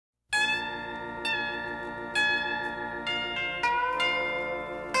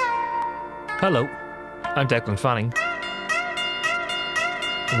Hello, I'm Declan Fanning.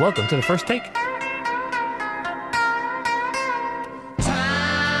 Welcome to the First Take.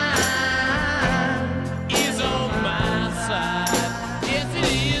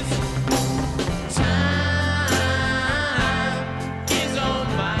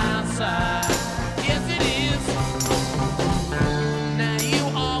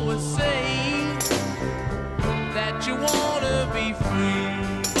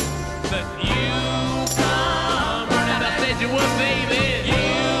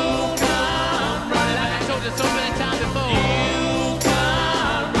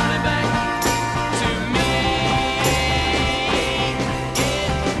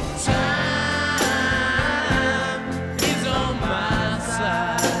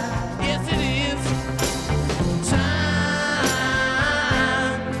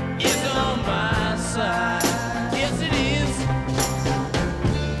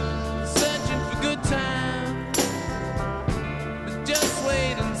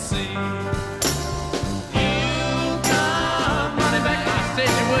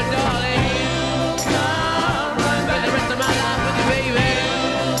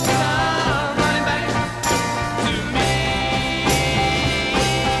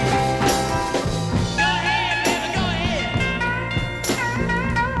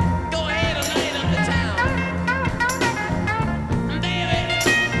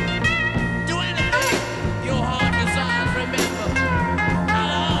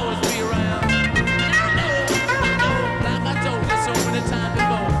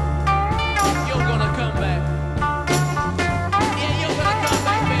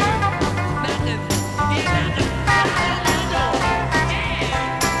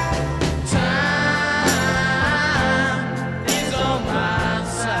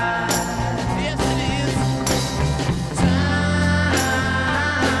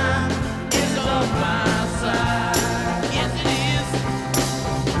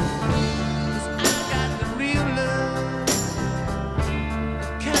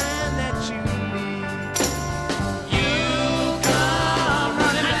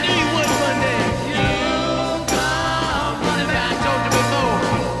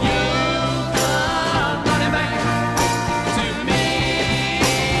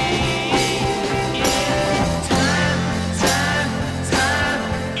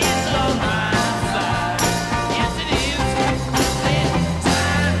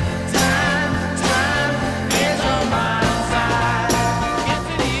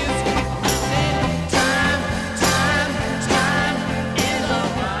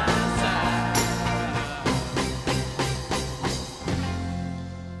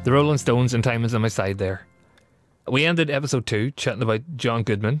 The Rolling Stones and Time Is on My Side there. We ended episode 2 chatting about John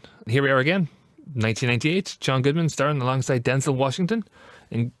Goodman. Here we are again, 1998. John Goodman starring alongside Denzel Washington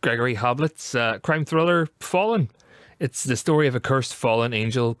in Gregory Hoblet's crime thriller Fallen. It's the story of a cursed fallen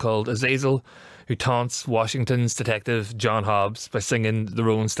angel called Azazel who taunts Washington's detective John Hobbs by singing the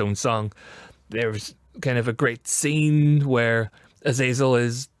Rolling Stones song. There's kind of a great scene where Azazel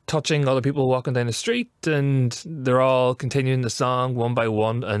is touching other people walking down the street and they're all continuing the song one by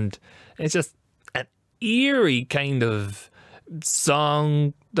one, and it's just an eerie kind of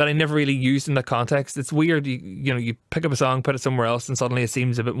song that I never really used in that context. It's weird, you pick up a song, put it somewhere else, and suddenly it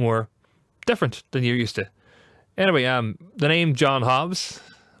seems a bit more different than you're used to. Anyway, the name John Hobbs,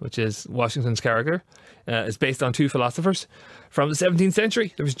 which is Washington's character, is based on two philosophers from the 17th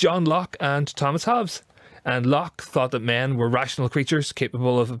century. There was John Locke and Thomas Hobbes. And Locke thought that men were rational creatures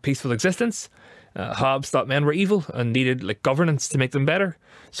capable of a peaceful existence. Hobbes thought men were evil and needed governance to make them better.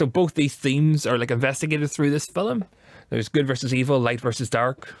 So both these themes are investigated through this film. There's good versus evil, light versus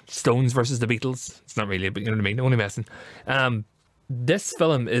dark, Stones versus the Beatles. It's not really, but you know what I mean, only messing. This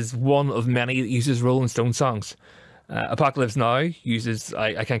film is one of many that uses Rolling Stone songs. Apocalypse Now uses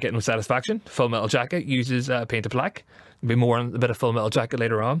I Can't Get No Satisfaction. Full Metal Jacket uses Paint It Black. There'll be more on a bit of Full Metal Jacket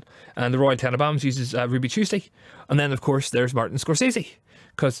later on. And the Royal Tenenbaums uses Ruby Tuesday. And then, of course, there's Martin Scorsese.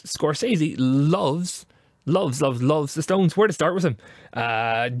 Because Scorsese loves the Stones. Where to start with him?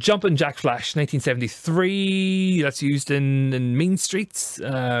 Jumpin' Jack Flash, 1973. That's used in Mean Streets.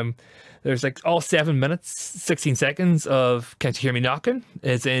 There's all 7 minutes, 16 seconds of Can't You Hear Me Knocking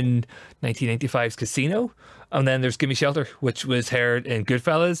is in 1995's Casino. And then there's Gimme Shelter, which was heard in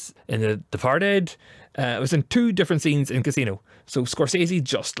Goodfellas, in The Departed. It was in 2 different scenes in Casino. So Scorsese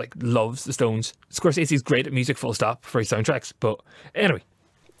just loves the Stones. Scorsese's great at music, full stop, for his soundtracks. But anyway,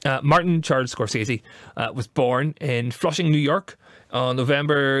 Martin Charles Scorsese was born in Flushing, New York on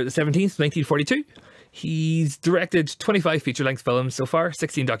November the 17th, 1942. He's directed 25 feature-length films so far,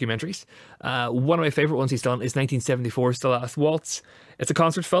 16 documentaries. One of my favourite ones he's done is 1974's The Last Waltz. It's a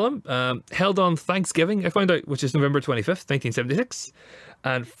concert film held on Thanksgiving, I found out, which is November 25th, 1976.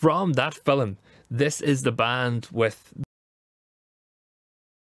 And from that film, this is the band with...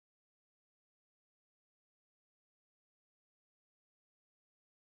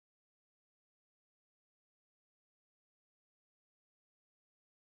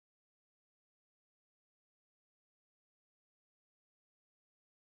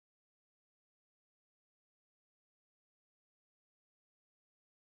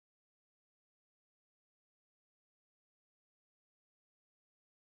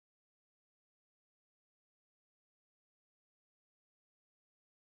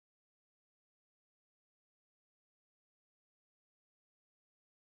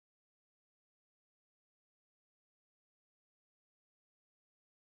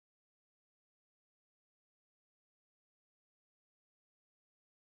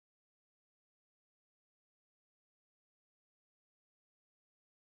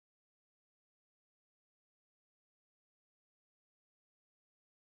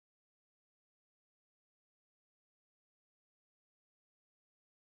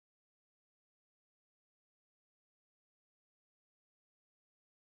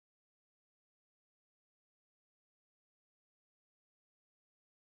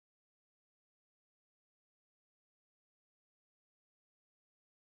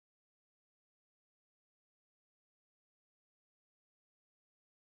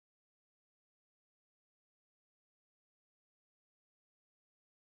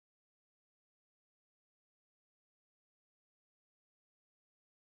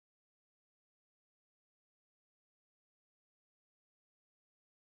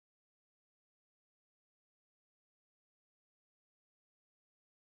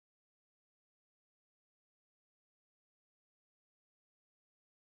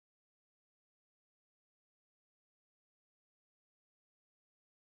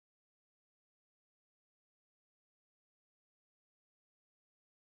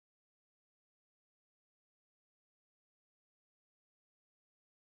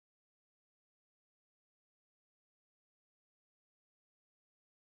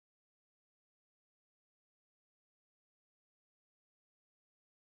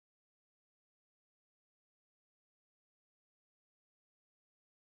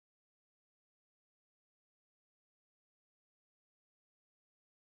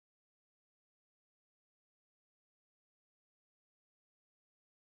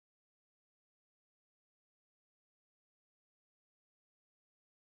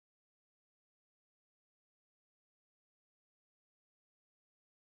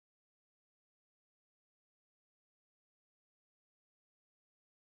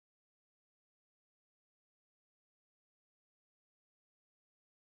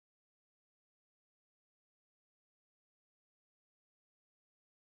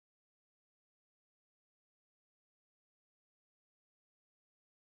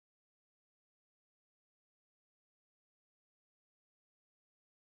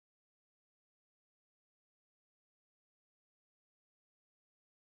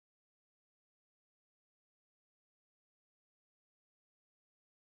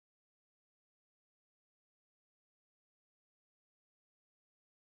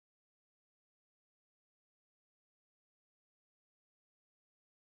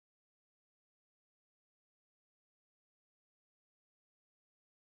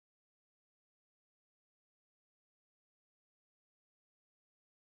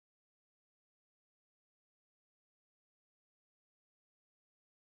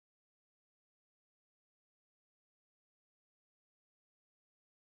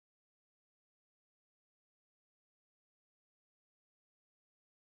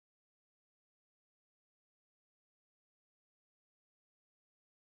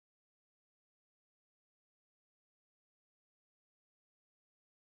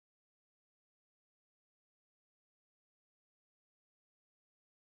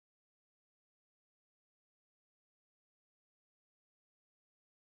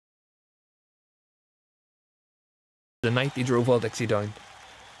 The night they drove all Dixie down.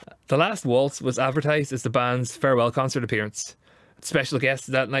 The Last Waltz was advertised as the band's farewell concert appearance. Special guests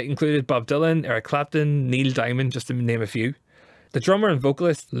that night included Bob Dylan, Eric Clapton, Neil Diamond, just to name a few. The drummer and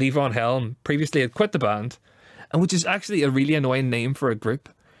vocalist Lee Von Helm previously had quit the band, and which is actually a really annoying name for a group,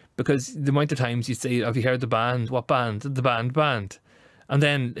 because the amount of times you say, have you heard the band? What band? The band. And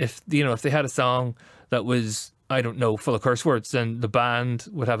then if they had a song that was, I don't know, full of curse words, then the band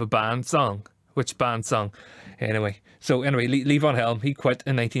would have a band song. which band song? Anyway, Lee Von Helm, he quit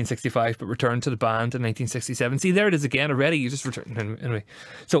in 1965 but returned to the band in 1967. See, there it is again already. You just returned. Anyway,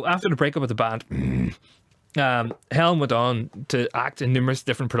 so after the breakup of the band, Helm went on to act in numerous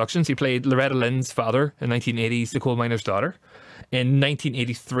different productions. He played Loretta Lynn's father in 1980's The Coal Miner's Daughter. In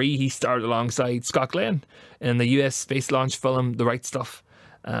 1983, he starred alongside Scott Glenn in the US space launch film The Right Stuff.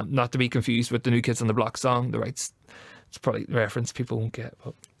 Not to be confused with the New Kids on the Block song, The Right Stuff. It's probably a reference people won't get.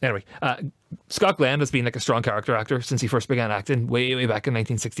 But anyway, Scott Glenn has been like a strong character actor since he first began acting way back in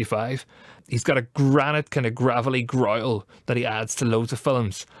 1965. He's got a granite kind of gravelly growl that he adds to loads of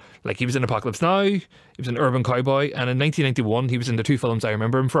films. Like he was in Apocalypse Now, he was in Urban Cowboy, and in 1991 he was in the two films I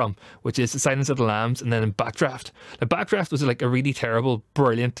remember him from, which is The Silence of the Lambs and then in Backdraft. Now Backdraft was like a really terrible,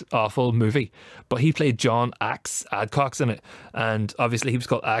 brilliant, awful movie, but he played John Axe Adcox in it, and obviously he was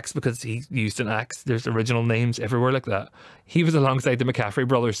called Axe because he used an axe. There's original names everywhere like that. He was alongside the McCaffrey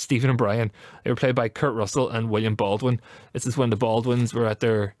brothers, Stephen and Brian. They were played by Kurt Russell and William Baldwin. This is when the Baldwins were at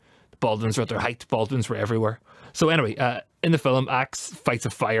their height. Baldwins were everywhere. So anyway, in the film, Axe fights a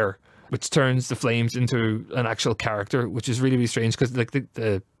fire, which turns the flames into an actual character, which is really, really strange because like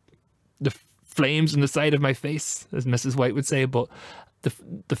the flames on the side of my face, as Mrs. White would say, but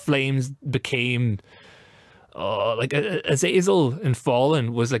the flames became like Azazel in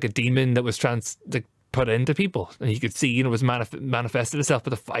Fallen was like a demon that was put into people, and you could see, it was manifested itself,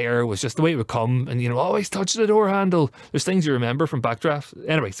 but the fire was just the way it would come, and always touch the door handle. There's things you remember from Backdraft.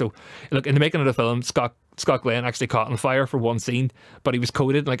 Anyway, so look, in the making of the film, Scott Glenn actually caught on fire for one scene, but he was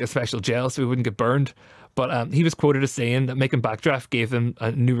coated in like a special gel so he wouldn't get burned. But he was quoted as saying that making Backdraft gave him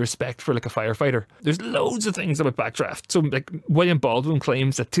a new respect for like a firefighter. There's loads of things about Backdraft. So like William Baldwin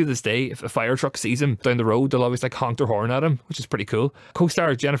claims that to this day, if a fire truck sees him down the road, they'll always like honk their horn at him, which is pretty cool.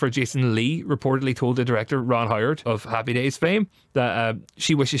 Co-star Jennifer Jason Leigh reportedly told the director Ron Howard of Happy Days fame that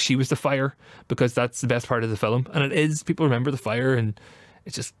she wishes she was the fire because that's the best part of the film. And it is. People remember the fire, and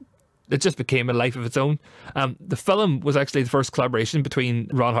it just became a life of its own. The film was actually the first collaboration between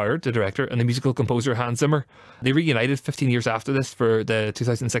Ron Howard, the director, and the musical composer Hans Zimmer. They reunited 15 years after this for the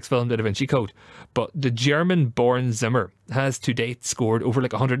 2006 film The Da Vinci Code. But the German-born Zimmer has to date scored over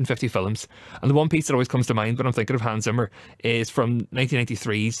like 150 films. And the one piece that always comes to mind when I'm thinking of Hans Zimmer is from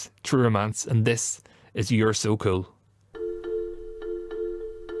 1993's True Romance, and this is You're So Cool.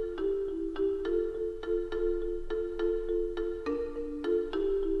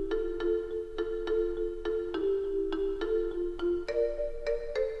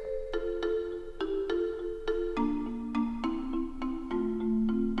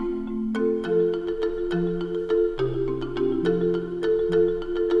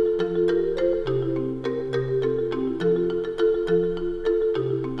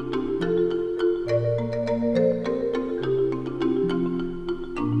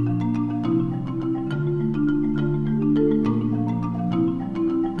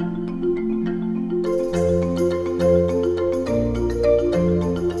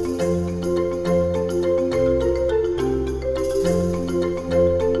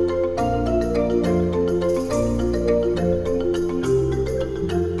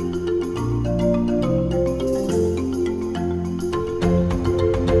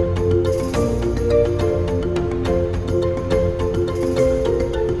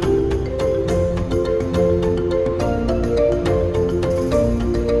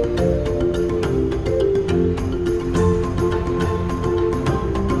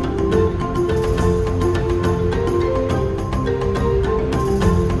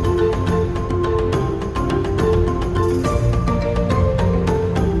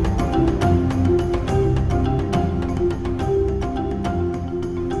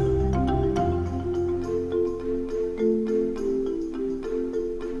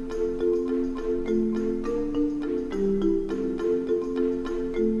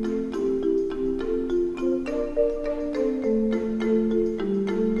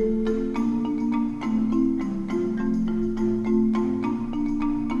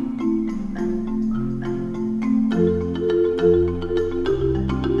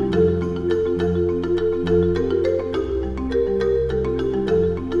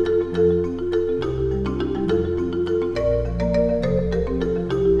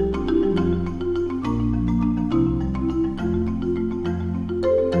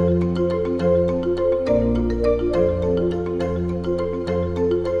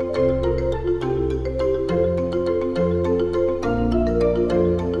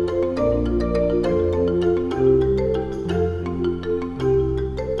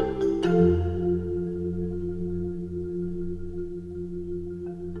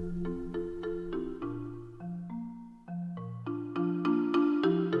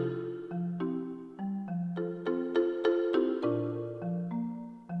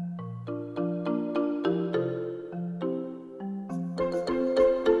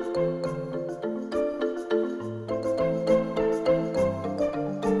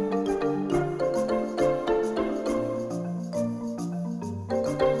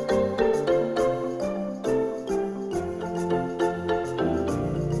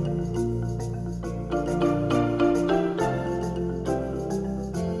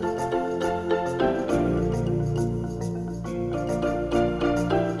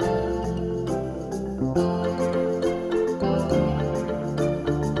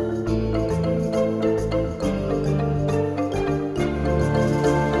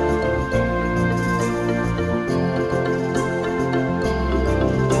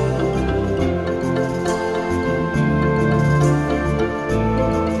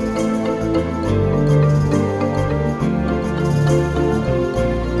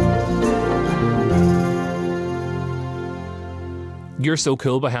 You're So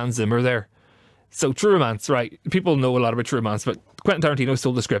Cool by Hans Zimmer there. So True Romance, right? People know a lot about True Romance, but Quentin Tarantino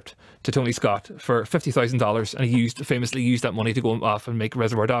sold the script to Tony Scott for $50,000, and he famously used that money to go off and make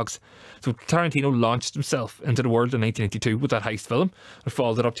Reservoir Dogs. So Tarantino launched himself into the world in 1982 with that heist film, and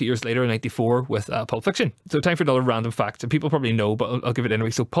followed it up 2 years later in 94 with Pulp Fiction. So time for another random fact, and people probably know, but I'll give it anyway.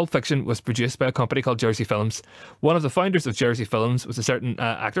 So Pulp Fiction was produced by a company called Jersey Films. One of the founders of Jersey Films was a certain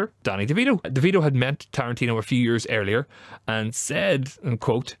actor, Danny DeVito. DeVito had met Tarantino a few years earlier and said, and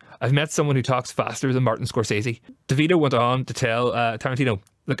quote, "I've met someone who talks faster than Martin Scorsese." DeVito went on to tell Tarantino,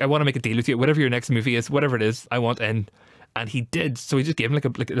 "Look, I want to make a deal with you. Whatever your next movie is, whatever it is, I want in." And he did. So he just gave him like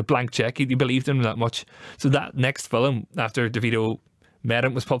a blank check. He believed in him that much. So that next film after DeVito met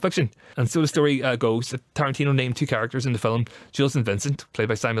him was Pulp Fiction. And so the story goes that Tarantino named 2 characters in the film, Jules and Vincent, played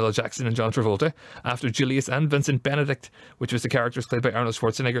by Samuel L. Jackson and John Travolta, after Julius and Vincent Benedict, which was the characters played by Arnold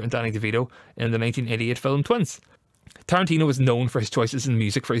Schwarzenegger and Danny DeVito in the 1988 film Twins. Tarantino was known for his choices in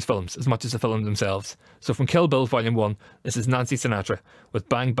music for his films as much as the films themselves. So from Kill Bill Volume 1, this is Nancy Sinatra with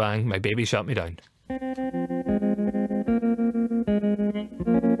Bang Bang, My Baby Shot Me Down.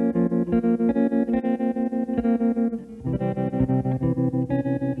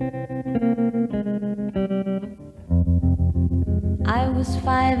 I was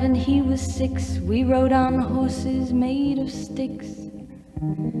 5 and he was 6. We rode on horses made of sticks.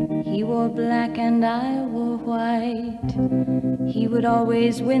 He wore black and I wore white. He would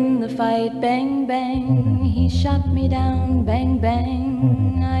always win the fight. Bang, bang, he shot me down. Bang,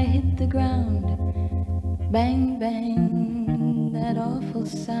 bang, I hit the ground. Bang, bang, that awful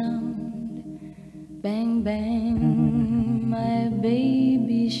sound. Bang, bang, my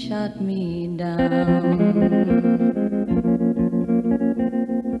baby shot me down.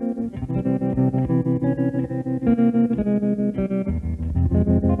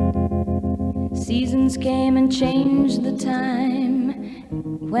 Seasons came and changed the time.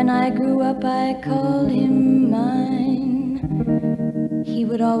 When I grew up I called him mine. He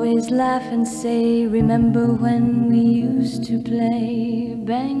would always laugh and say, "Remember when we used to play?"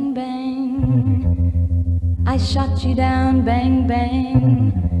 Bang, bang, I shot you down. Bang,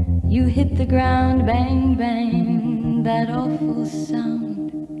 bang, you hit the ground. Bang, bang, that awful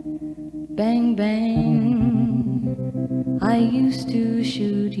sound. Bang, bang, I used to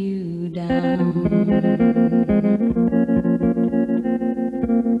shoot you down.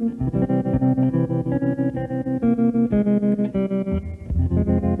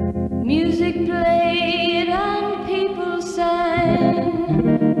 Music played and people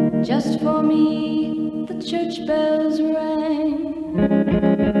sang. Just for me the church bells rang.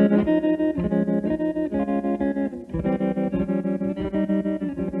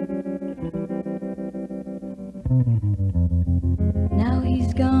 Now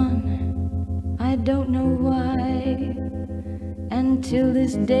he's gone, I don't know why. And till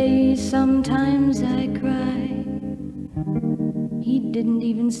this day sometimes I cry. He didn't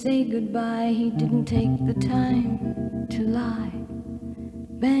even say goodbye. He didn't take the time to lie.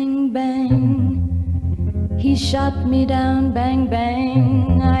 Bang, bang, he shot me down. Bang,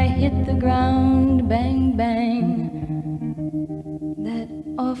 bang, I hit the ground. Bang, bang, that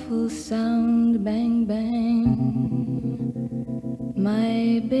awful sound. Bang, bang,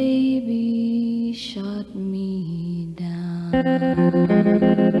 my baby shot me down.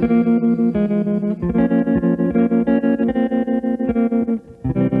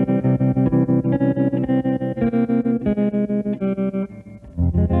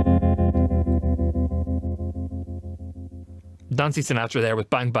 Nancy Sinatra there with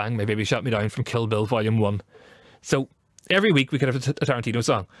Bang Bang, My Baby Shot Me Down from Kill Bill Volume 1. So every week we could have a Tarantino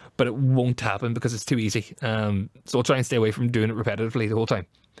song, but it won't happen because it's too easy. So I'll try and stay away from doing it repetitively the whole time.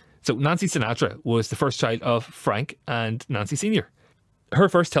 So Nancy Sinatra was the first child of Frank and Nancy Sr. Her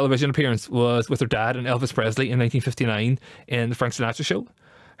first television appearance was with her dad and Elvis Presley in 1959 in The Frank Sinatra Show.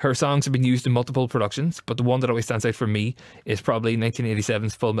 Her songs have been used in multiple productions, but the one that always stands out for me is probably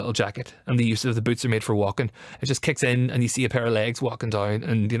 1987's Full Metal Jacket, and the use of the boots are made for walking. It just kicks in and you see a pair of legs walking down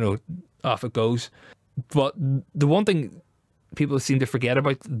and, you know, off it goes. But the one thing people seem to forget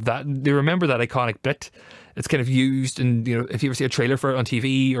about that, they remember that iconic bit. It's kind of used, and you know, if you ever see a trailer for it on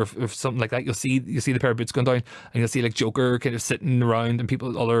TV or something like that, you'll see the pair of boots going down, and you'll see like Joker kind of sitting around and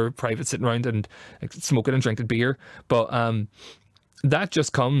people, other privates sitting around and like smoking and drinking beer. But that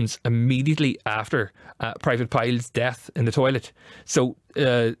just comes immediately after Private Pyle's death in the toilet. So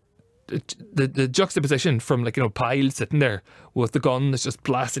the juxtaposition from, like, you know, Pyle sitting there with the gun that's just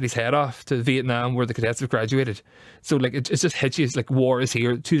blasted his head off to Vietnam where the cadets have graduated. So, like, it just hits you. It's like war is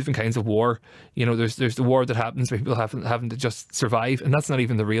here, two different kinds of war. You know, there's the war that happens where people having to just survive, and that's not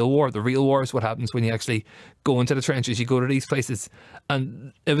even the real war. The real war is what happens when you actually go into the trenches, you go to these places.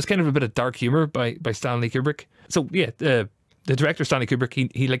 And it was kind of a bit of dark humour by Stanley Kubrick. So yeah, the director Stanley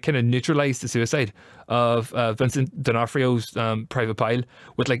Kubrick, he like kind of neutralized the suicide of Vincent D'Onofrio's Private Pyle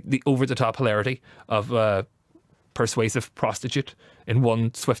with like the over the top hilarity of a persuasive prostitute in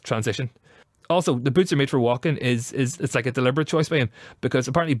one swift transition. Also, the boots are made for walking is it's like a deliberate choice by him, because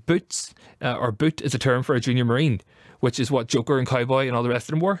apparently boots or boot is a term for a junior marine, which is what Joker and Cowboy and all the rest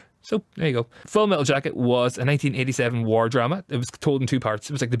of them wore. So there you go. Full Metal Jacket was a 1987 war drama. It was told in two parts.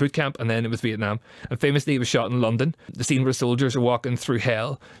 It was like the boot camp and then it was Vietnam. And famously, it was shot in London. The scene where soldiers are walking through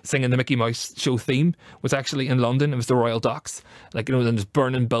hell singing the Mickey Mouse show theme was actually in London. It was the Royal Docks. Like, you know, then there's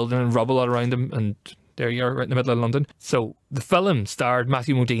burning building and rubble all around them, and there you are, right in the middle of London. So the film starred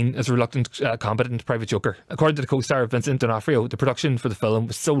Matthew Modine as a reluctant, competent private joker. According to the co-star Vincent D'Onofrio, the production for the film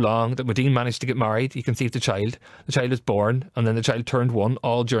was so long that Modine managed to get married. He conceived a child. The child was born, and then the child turned one,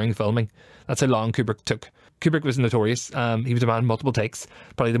 all during filming. That's how long Kubrick took. Kubrick was notorious. He would demand multiple takes.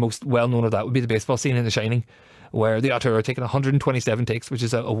 Probably the most well-known of that would be the baseball scene in The Shining, where the auteur had taken 127 takes, which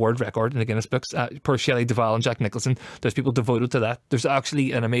is a world record in the Guinness books, per Shelley Duvall and Jack Nicholson. There's people devoted to that. There's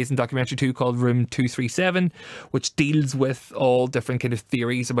actually an amazing documentary too called Room 237, which deals with all different kind of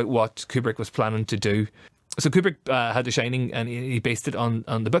theories about what Kubrick was planning to do. So Kubrick had The Shining, and he based it on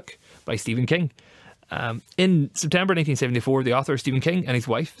the book by Stephen King. In September 1974, the author Stephen King and his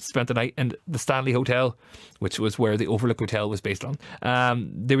wife spent the night in the Stanley Hotel, which was where the Overlook Hotel was based on.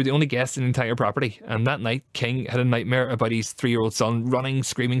 They were the only guests in the entire property, and that night King had a nightmare about his 3-year-old son running,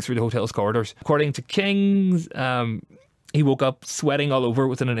 screaming through the hotel's corridors. According to King, he woke up sweating all over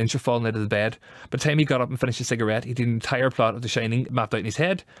within an inch of falling out of the bed. By the time he got up and finished his cigarette, he had the entire plot of The Shining mapped out in his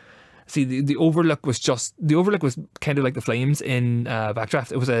head. See, the Overlook was kind of like the flames in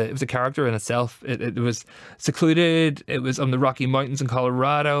Backdraft. It was a character in itself. It was secluded. It was on the Rocky Mountains in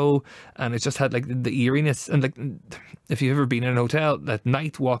Colorado, and it just had like the eeriness. And like, if you've ever been in an hotel at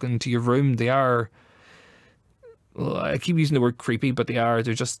night, walking to your room, they are. Well, I keep using the word creepy, but they are.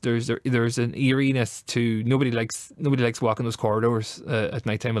 They're just there's an eeriness to nobody likes walking those corridors at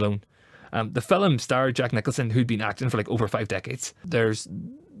nighttime alone. The film starred Jack Nicholson, who'd been acting for like over 5 decades. There's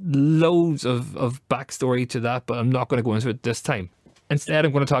loads of backstory to that, but I'm not going to go into it this time. Instead,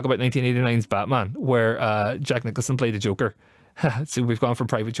 I'm going to talk about 1989's Batman, where Jack Nicholson played the Joker. So we've gone from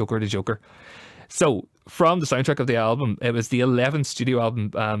Private Joker to Joker. So from the soundtrack of the album, it was the 11th studio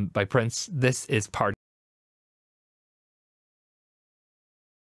album by Prince. This is Part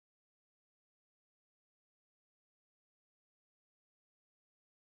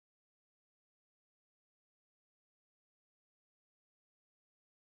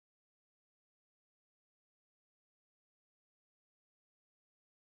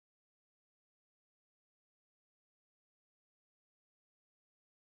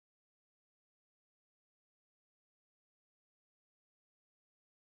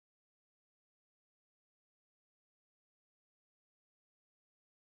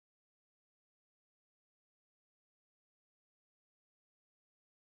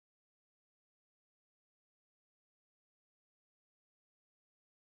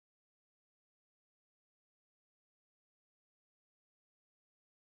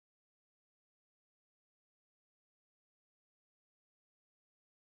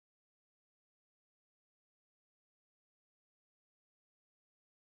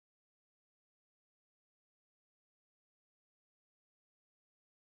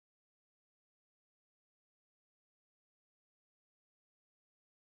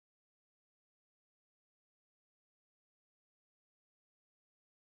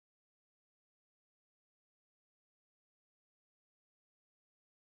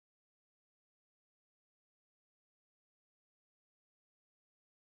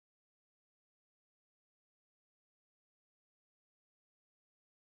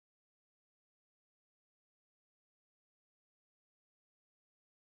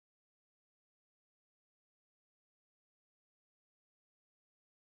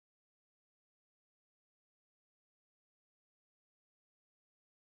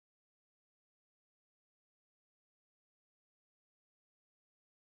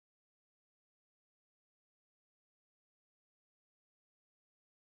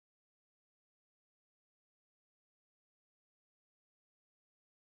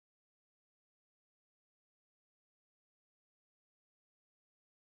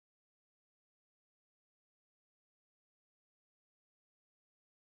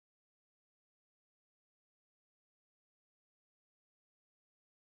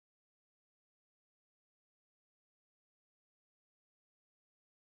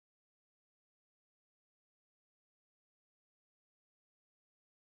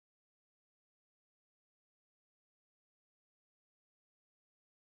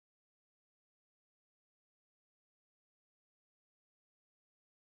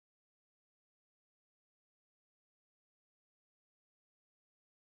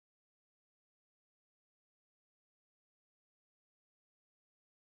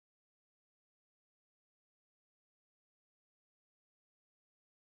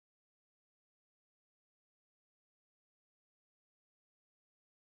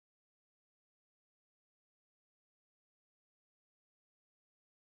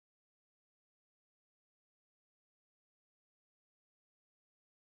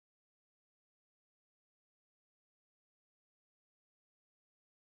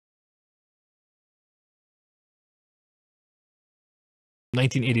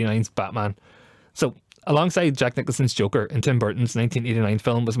 1989's Batman. So, alongside Jack Nicholson's Joker in Tim Burton's 1989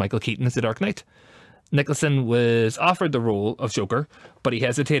 film was Michael Keaton as the Dark Knight. Nicholson was offered the role of Joker, but he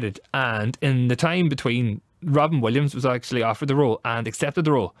hesitated, and in the time between, Robin Williams was actually offered the role and accepted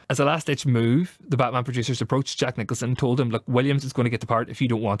the role. As a last-ditch move, the Batman producers approached Jack Nicholson and told him, look, Williams is going to get the part if you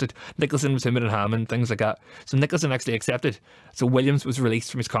don't want it. Nicholson was him and Hammond, things like that. So Nicholson actually accepted. So Williams was released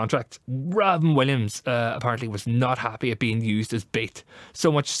from his contract. Robin Williams apparently was not happy at being used as bait.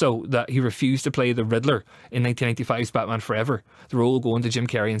 So much so that he refused to play the Riddler in 1995's Batman Forever. The role going to Jim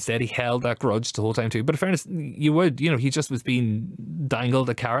Carrey instead. He held that grudge the whole time too. But in fairness, you would, he just was being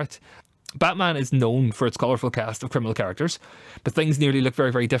dangled a carrot. Batman is known for its colourful cast of criminal characters, but things nearly look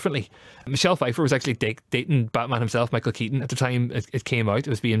very, very differently. Michelle Pfeiffer was actually dating Batman himself, Michael Keaton, at the time it came out, it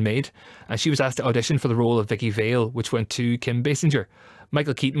was being made, and she was asked to audition for the role of Vicky Vale, which went to Kim Basinger.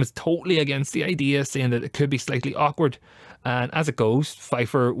 Michael Keaton was totally against the idea, saying that it could be slightly awkward, and as it goes,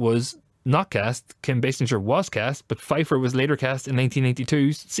 Pfeiffer was not cast. Kim Basinger was cast, but Pfeiffer was later cast in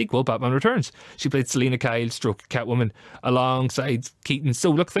 1992's sequel, Batman Returns. She played Selena Kyle, stroke Catwoman, alongside Keaton.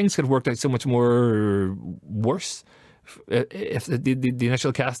 So look, things could have worked out so much more worse if the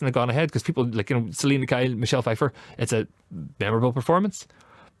initial casting had gone ahead, because people like, Selena Kyle, Michelle Pfeiffer, it's a memorable performance.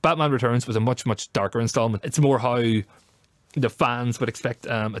 Batman Returns was a much, much darker installment. It's more how the fans would expect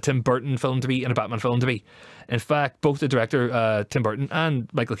a Tim Burton film to be and a Batman film to be. In fact, both the director, Tim Burton, and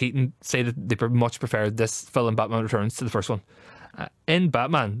Michael Keaton say that they much preferred this film, Batman Returns, to the first one. In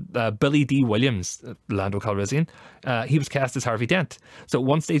Batman, Billy D. Williams, Lando Calrissian, he was cast as Harvey Dent. So at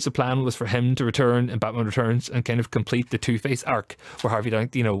one stage the plan was for him to return in Batman Returns and kind of complete the Two-Face arc, where Harvey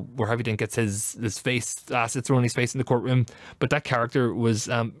Dent, where Harvey Dent gets his face, acid thrown in his face in the courtroom. But that character was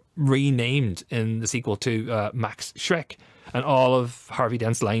renamed in the sequel to Max Schreck. And all of Harvey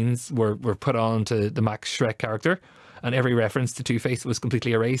Dent's lines were put on to the Max Schreck character, and every reference to Two-Face was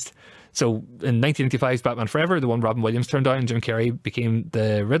completely erased. So in 1985's Batman Forever, the one Robin Williams turned down and Jim Carrey became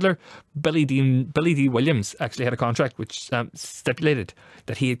the Riddler, Billy D. Williams actually had a contract which stipulated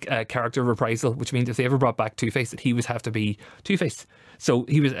that he had character reprisal, which means if they ever brought back Two-Face, that he would have to be Two-Face. So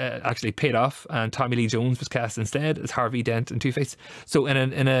he was actually paid off, and Tommy Lee Jones was cast instead as Harvey Dent and Two-Face. So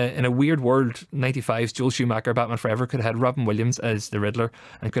in a weird world, 95's Joel Schumacher Batman Forever could have had Robin Williams as the Riddler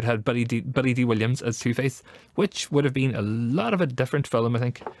and could have Billy D. Williams as Two-Face, which would have been a lot of a different film, I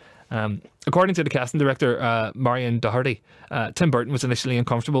think. According to the casting director, Marion Doherty, Tim Burton was initially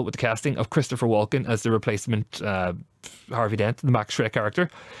uncomfortable with the casting of Christopher Walken as the replacement Harvey Dent, the Max Schreck character.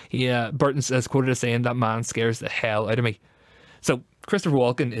 Burton is quoted as saying, "That man scares the hell out of me." So Christopher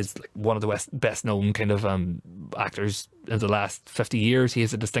Walken is like one of the best known kind of actors in the last 50 years. He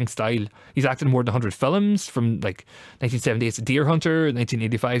has a distinct style. He's acted in more than 100 films, from like 1978's Deer Hunter,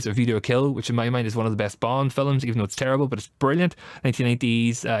 1985's A View to a Kill, which in my mind is one of the best Bond films, even though it's terrible, but it's brilliant.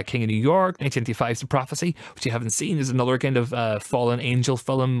 1990's King of New York, 1985's The Prophecy, which you haven't seen, is another kind of fallen angel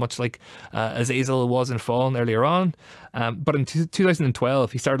film, much like Azazel was in Fallen earlier on. But in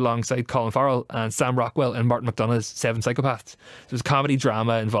 2012, he starred alongside Colin Farrell and Sam Rockwell in Martin McDonagh's Seven Psychopaths. It was a comedy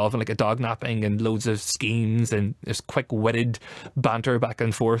drama involving like a dog napping and loads of schemes and this quick-witted banter back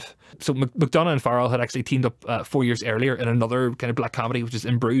and forth. So McDonagh and Farrell had actually teamed up 4 years earlier in another kind of black comedy, which is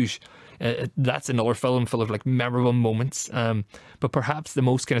In Bruges. That's another film full of like memorable moments. But perhaps the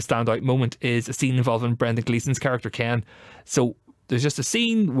most kind of standout moment is a scene involving Brendan Gleeson's character Ken. So there's just a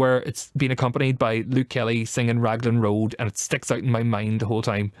scene where it's being accompanied by Luke Kelly singing Raglan Road, and it sticks out in my mind the whole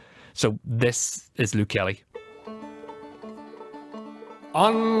time. So this is Luke Kelly.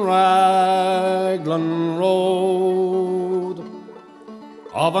 On Raglan Road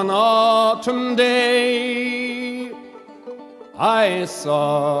of an autumn day, I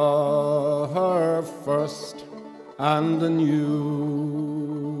saw her first and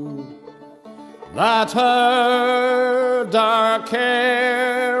knew that her dark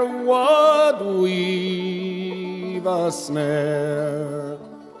hair would weave a snare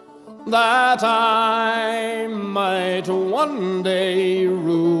that I might one day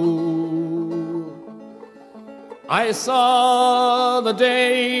rue. I saw the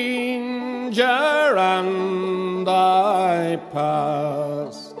danger and I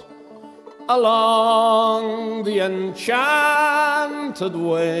passed along the enchanted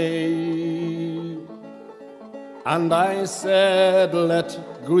way, and I said,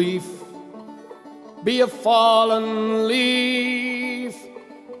 let grief be a fallen leaf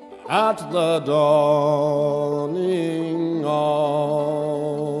at the dawning of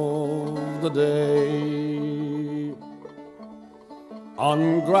the day.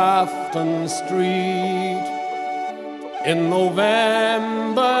 On Grafton Street in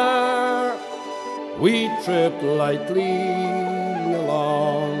November we tripped lightly along,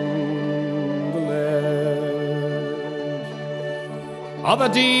 of a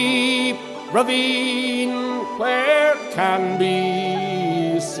deep ravine where can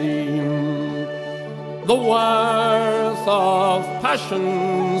be seen the worth of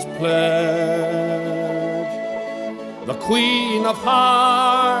passion's pledge. The Queen of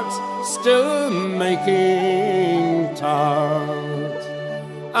Hearts still making tarts,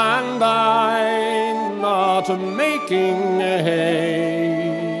 and I not making hay.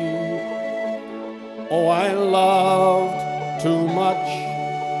 Oh, I loved too much,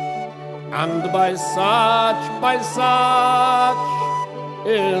 and by such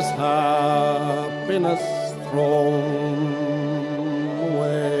is happiness thrown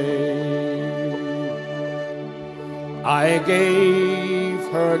away. I gave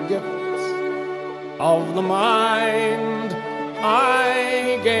her gifts of the mind,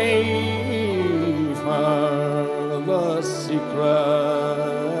 I gave her the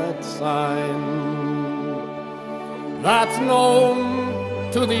secret sign that's known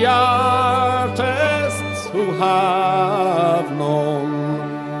to the artists who have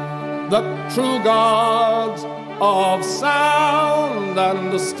known the true gods of sound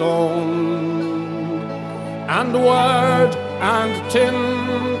and the stone, and word and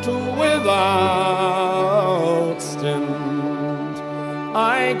tint without stint.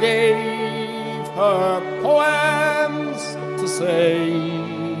 I gave her poems to say,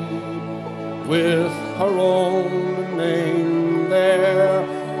 with her own name there,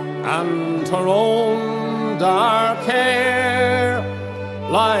 and her own dark hair,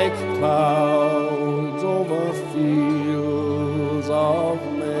 like clouds over fields of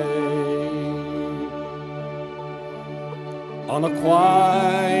May. On a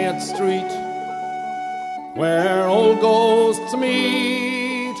quiet street where old ghosts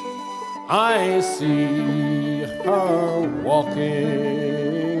meet, I see her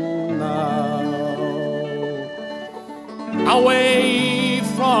walking now, away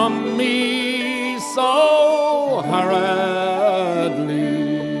from me so hurriedly.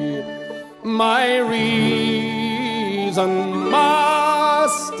 My reason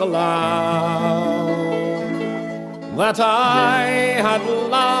must allow that I had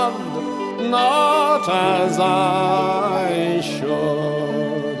loved not as I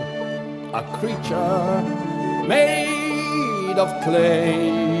should, a creature made of clay.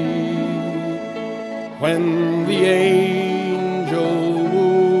 When the angel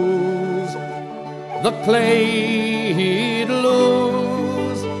woos, the clay he'd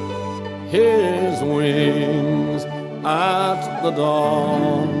lose his wings at the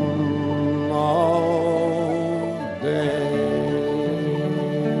dawn of day.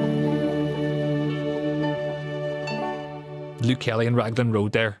 Luke Kelly and Raglan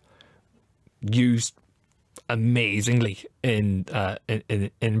Road there, used amazingly in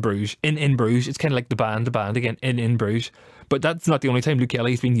Bruges. In Bruges, it's kind of like the band again in Bruges. But that's not the only time Luke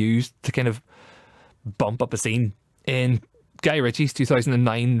Kelly's been used to kind of bump up a scene. In Guy Ritchie's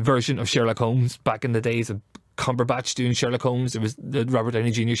 2009 version of Sherlock Holmes, back in the days of Cumberbatch doing Sherlock Holmes, it was the Robert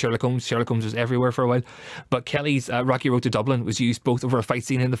Downey Jr. Sherlock Holmes. Sherlock Holmes was everywhere for a while. But Kelly's Rocky Road to Dublin was used both over a fight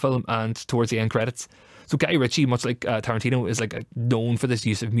scene in the film and towards the end credits. So Guy Ritchie, much like Tarantino, is like known for this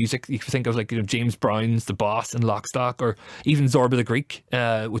use of music. You can think of like, you know, James Brown's The Boss and Lock, Stock, or even Zorba the Greek,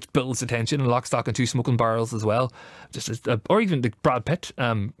 which builds the tension in Lock, Stock and Two Smoking Barrels as well. Just as, or even like Brad Pitt,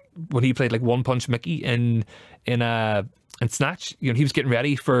 when he played like One Punch Mickey in Snatch. You know, he was getting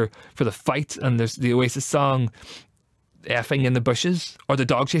ready for the fight, and there's the Oasis song Effing in the Bushes, or the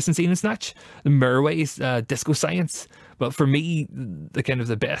dog chasing scene in Snatch, the Mirway's Disco Science. But for me, the kind of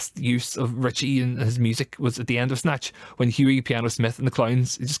the best use of Ritchie and his music was at the end of Snatch, when Huey, Piano Smith and the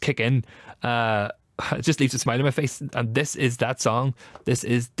clowns just kick in. It just leaves a smile on my face, and this is that song. This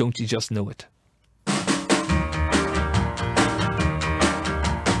is Don't You Just Know It.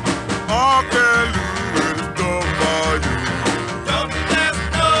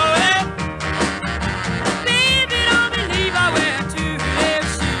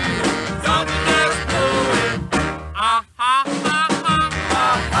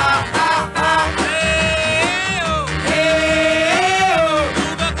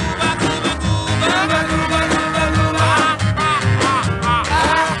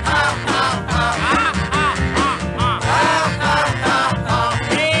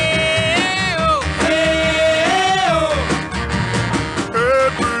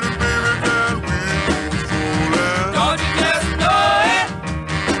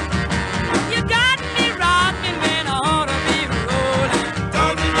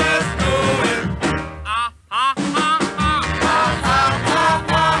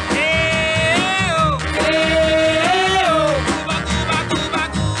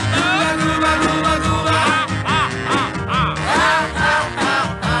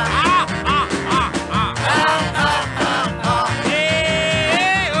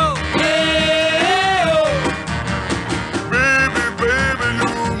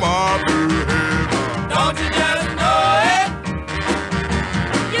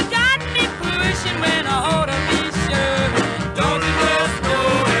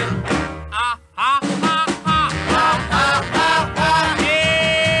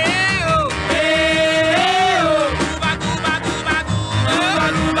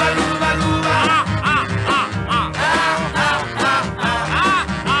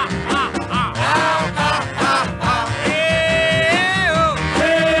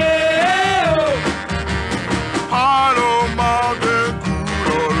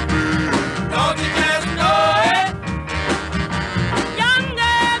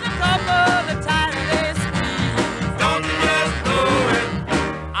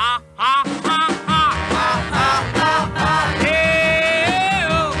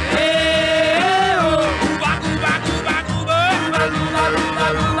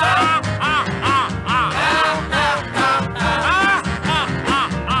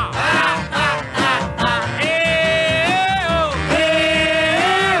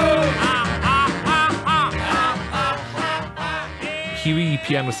 Huey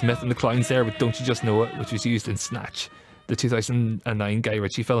Piano Smith and the Clowns there with Don't You Just Know It, which was used in Snatch, the 2009 Guy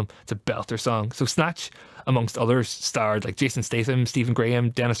Ritchie film. It's a belter song. So Snatch, amongst others, starred like Jason Statham, Stephen Graham,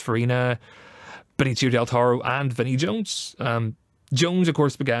 Dennis Farina, Benicio del Toro, and Vinnie Jones. Jones, of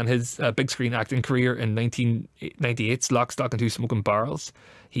course, began his big screen acting career in 1998's Lock, Stock and Two Smoking Barrels.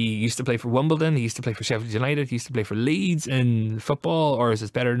 He used to play for Wimbledon, he used to play for Sheffield United, he used to play for Leeds in football, or as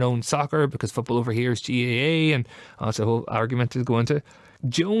it's better known, soccer, because football over here is GAA, and that's a whole argument to go into.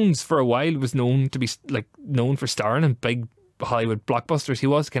 Jones, for a while, was known for starring in big Hollywood blockbusters. He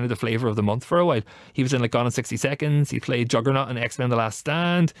was kind of the flavour of the month for a while. He was in like Gone in 60 Seconds, he played Juggernaut in X-Men The Last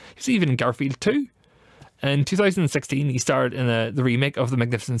Stand, he was even in Garfield 2. In 2016, he starred in the remake of The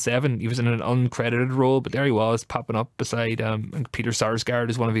Magnificent Seven. He was in an uncredited role, but there he was, popping up beside Peter Sarsgaard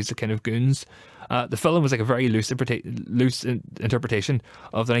as one of his kind of goons. The film was like a very loose interpretation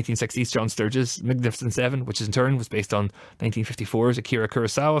of the 1960s John Sturges' Magnificent Seven, which in turn was based on 1954's Akira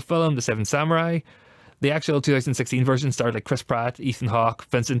Kurosawa film, The Seven Samurai. The actual 2016 version starred like Chris Pratt, Ethan Hawke,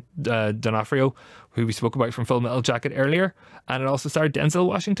 Vincent D'Onofrio, who we spoke about from Full Metal Jacket earlier, and it also starred Denzel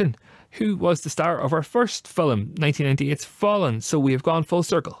Washington, who was the star of our first film, 1998's Fallen. So we have gone full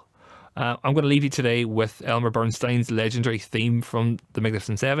circle. I'm going to leave you today with Elmer Bernstein's legendary theme from The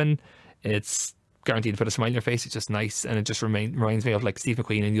Magnificent Seven. It's guaranteed to put a smile on your face. It's just nice, and it just reminds me of like Steve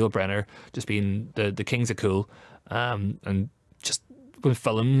McQueen and Yul Brynner just being the kings of cool, and just when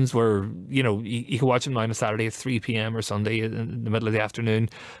films were, you could watch them now on a Saturday at 3 p.m. or Sunday in the middle of the afternoon,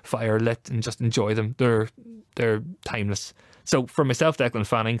 fire lit, and just enjoy them. They're timeless. So for myself, Declan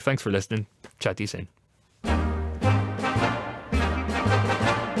Fanning, thanks for listening. Chat to you soon.